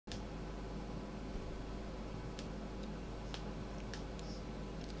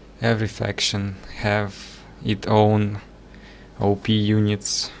Every faction have its own OP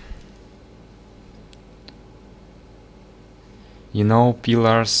units. You know,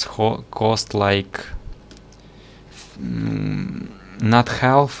 pillars cost like not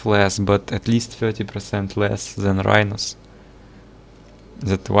half less, but at least 30% less than rhinos.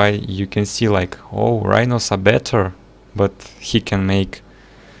 That's why you can see like, oh, rhinos are better, but he can make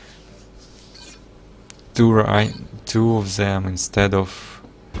two of them instead of,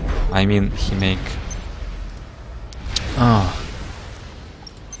 I mean, he make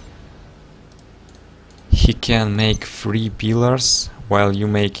he can make 3 pillars while you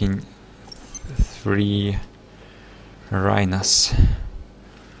making 3 rhinos.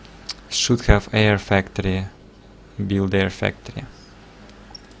 Should have air factory, build air factory.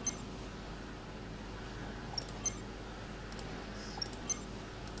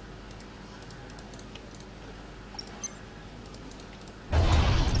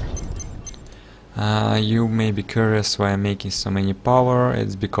 You may be curious why I'm making so many power.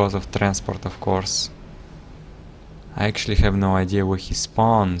 It's because of transport, of course. I actually have no idea where he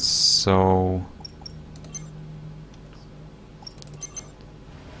spawns, so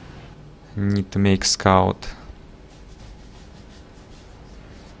need to make scout.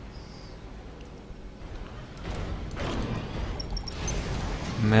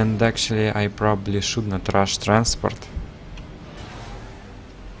 And actually I probably should not rush transport.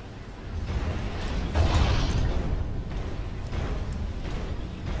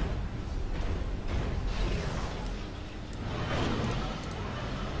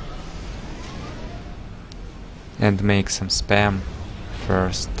 And make some spam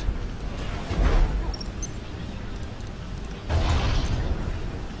first.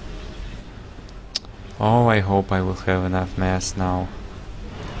 Oh, I hope I will have enough mass now.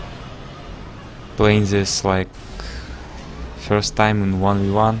 Playing this like first time in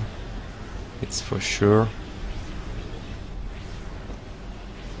 1v1, it's for sure.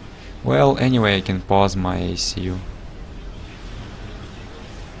 Well, anyway, I can pause my ACU.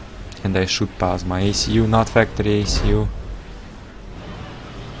 And I should pause my ACU, not factory ACU.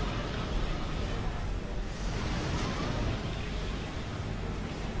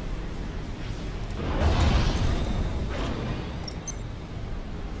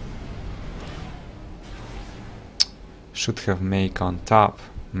 Should have make on top,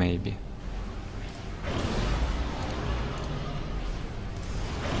 maybe.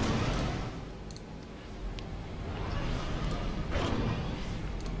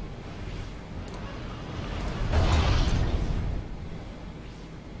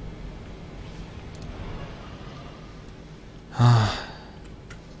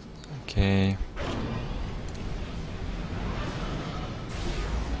 Okay.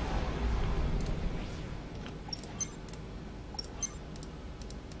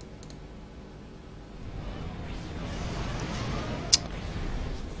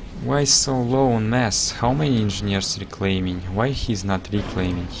 Why so low on mass? How many engineers reclaiming? Why he's not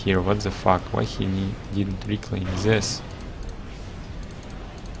reclaiming here? What the fuck? Why he didn't reclaim this?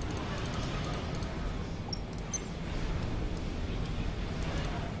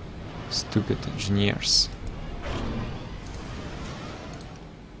 Stupid engineers.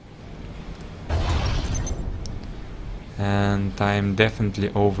 And I'm definitely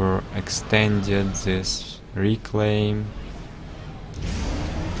overextended this reclaim.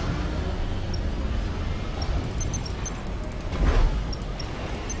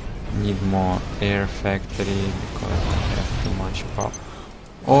 Need more air factory because I have too much power.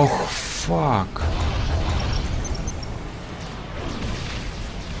 Oh fuck!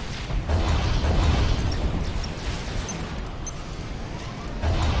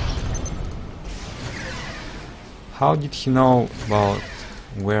 How did he know about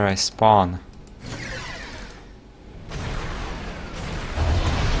where I spawn?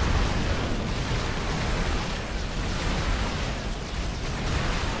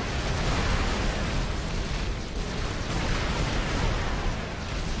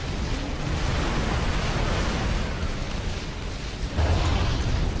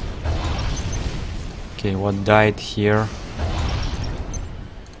 Okay, what died here?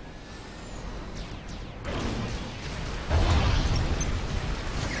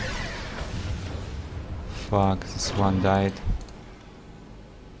 Fuck, this one died.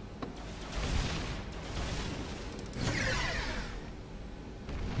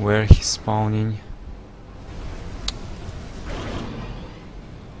 Where he's spawning?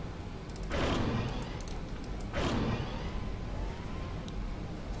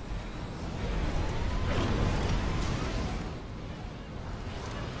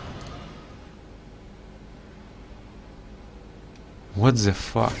 What the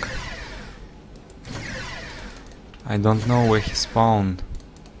fuck? I don't know where he spawned.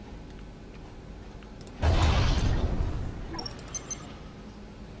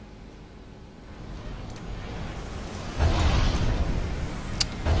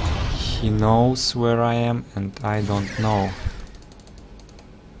 He knows where I am and I don't know.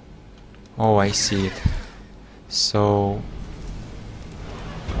 Oh, I see it. So...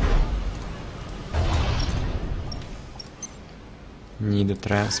 need a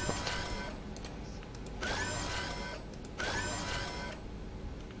transport.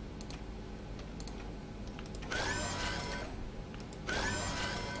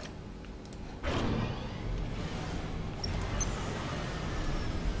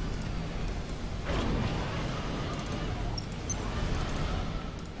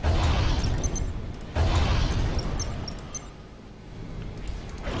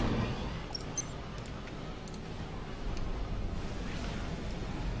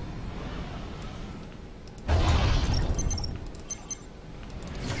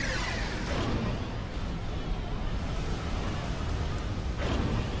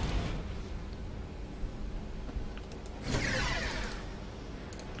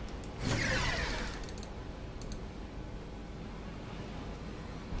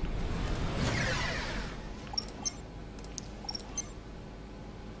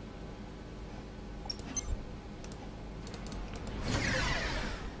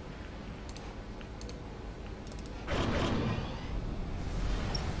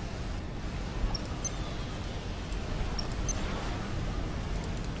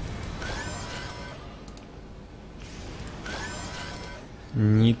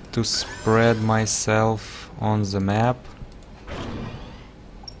 Need to spread myself on the map.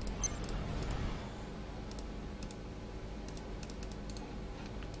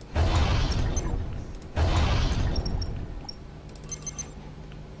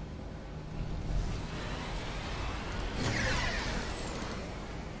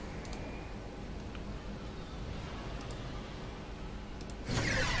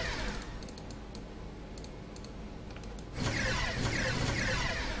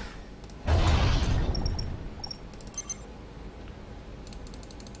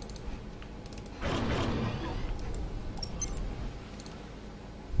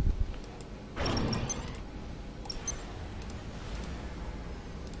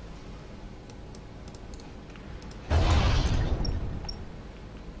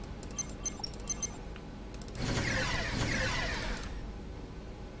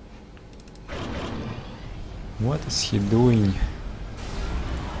 What is he doing?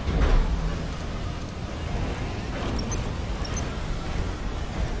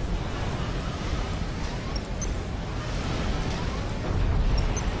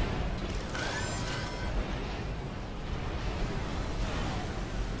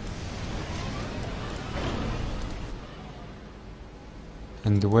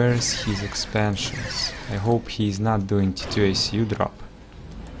 And where is his expansions? I hope he is not doing T2ACU drop.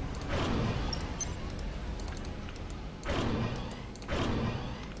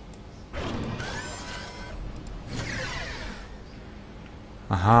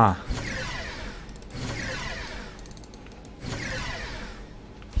 Aha!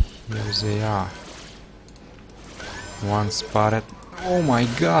 Here they are. One spotted. Oh my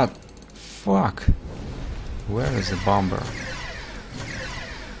god! Fuck! Where is the bomber?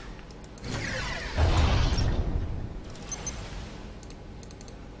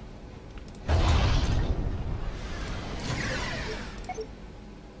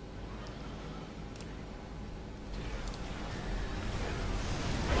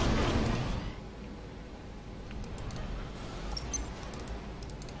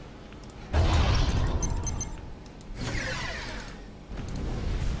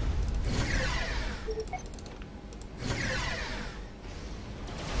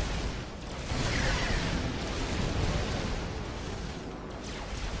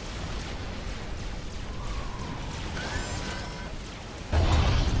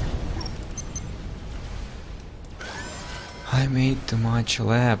 I made too much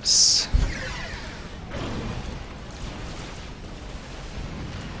laps.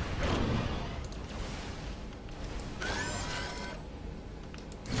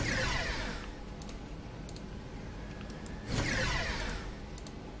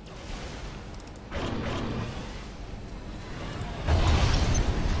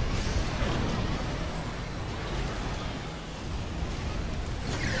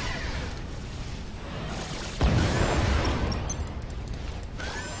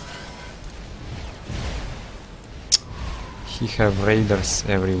 He have raiders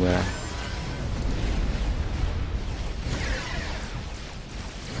everywhere.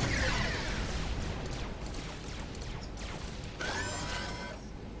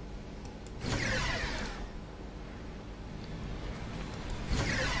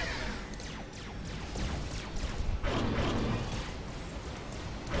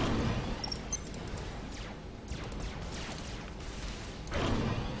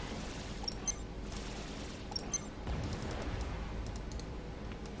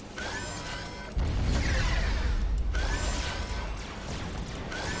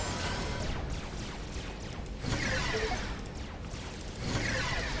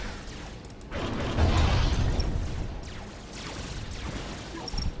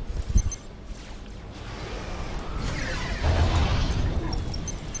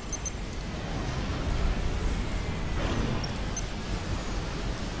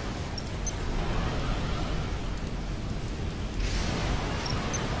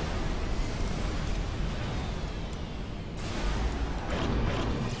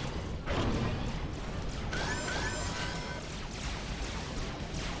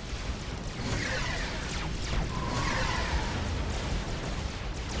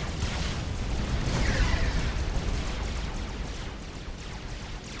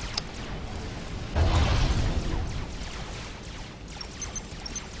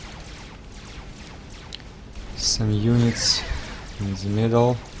 some units in the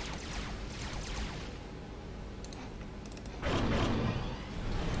middle.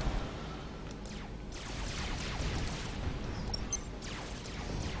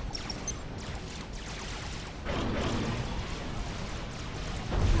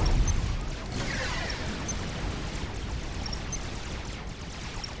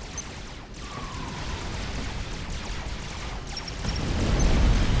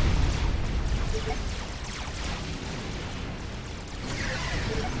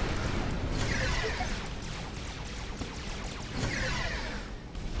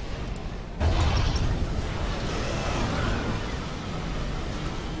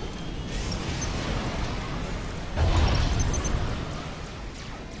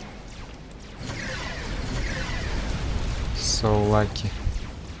 So lucky.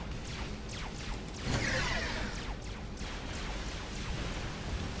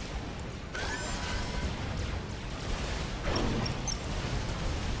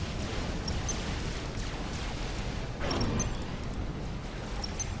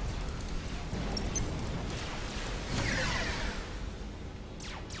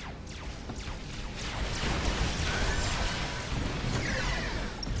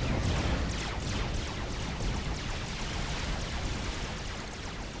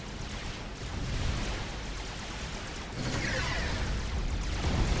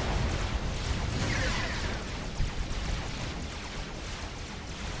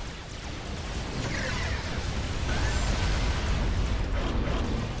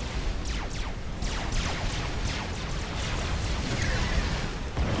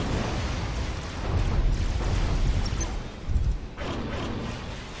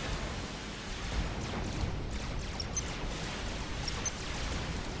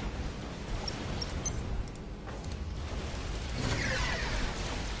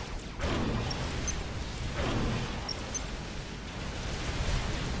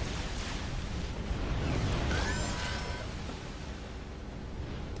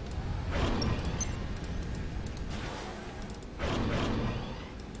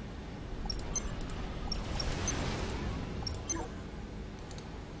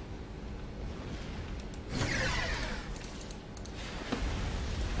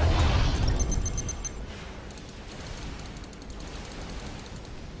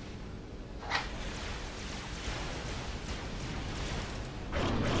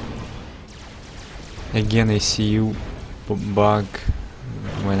 Again I see you bug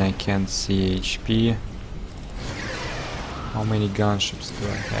when I can't see HP. How many gunships do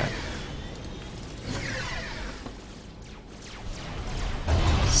I have?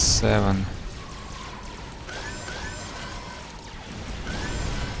 7.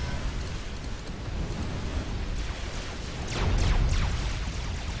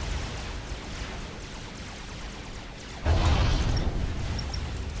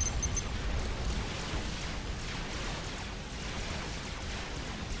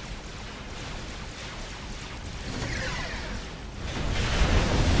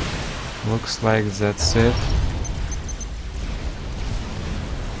 Looks like that's it.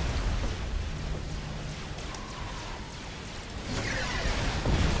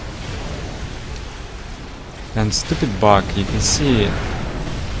 And stupid bug, you can see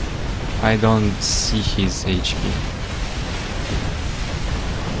I don't see his HP.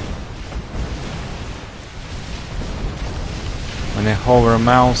 When I hover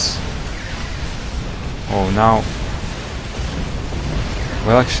mouse, oh now,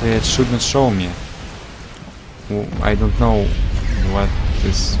 well actually it shouldn't show me. I don't know what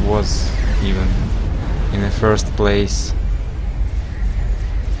this was even in the first place.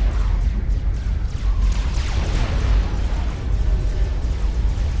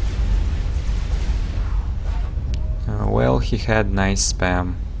 Well, he had nice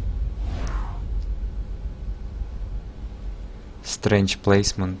spam. Strange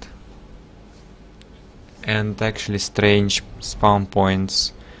placement. And actually strange spawn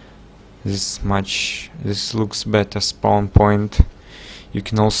points. This looks better spawn point. You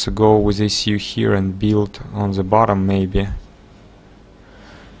can also go with ACU here and build on the bottom maybe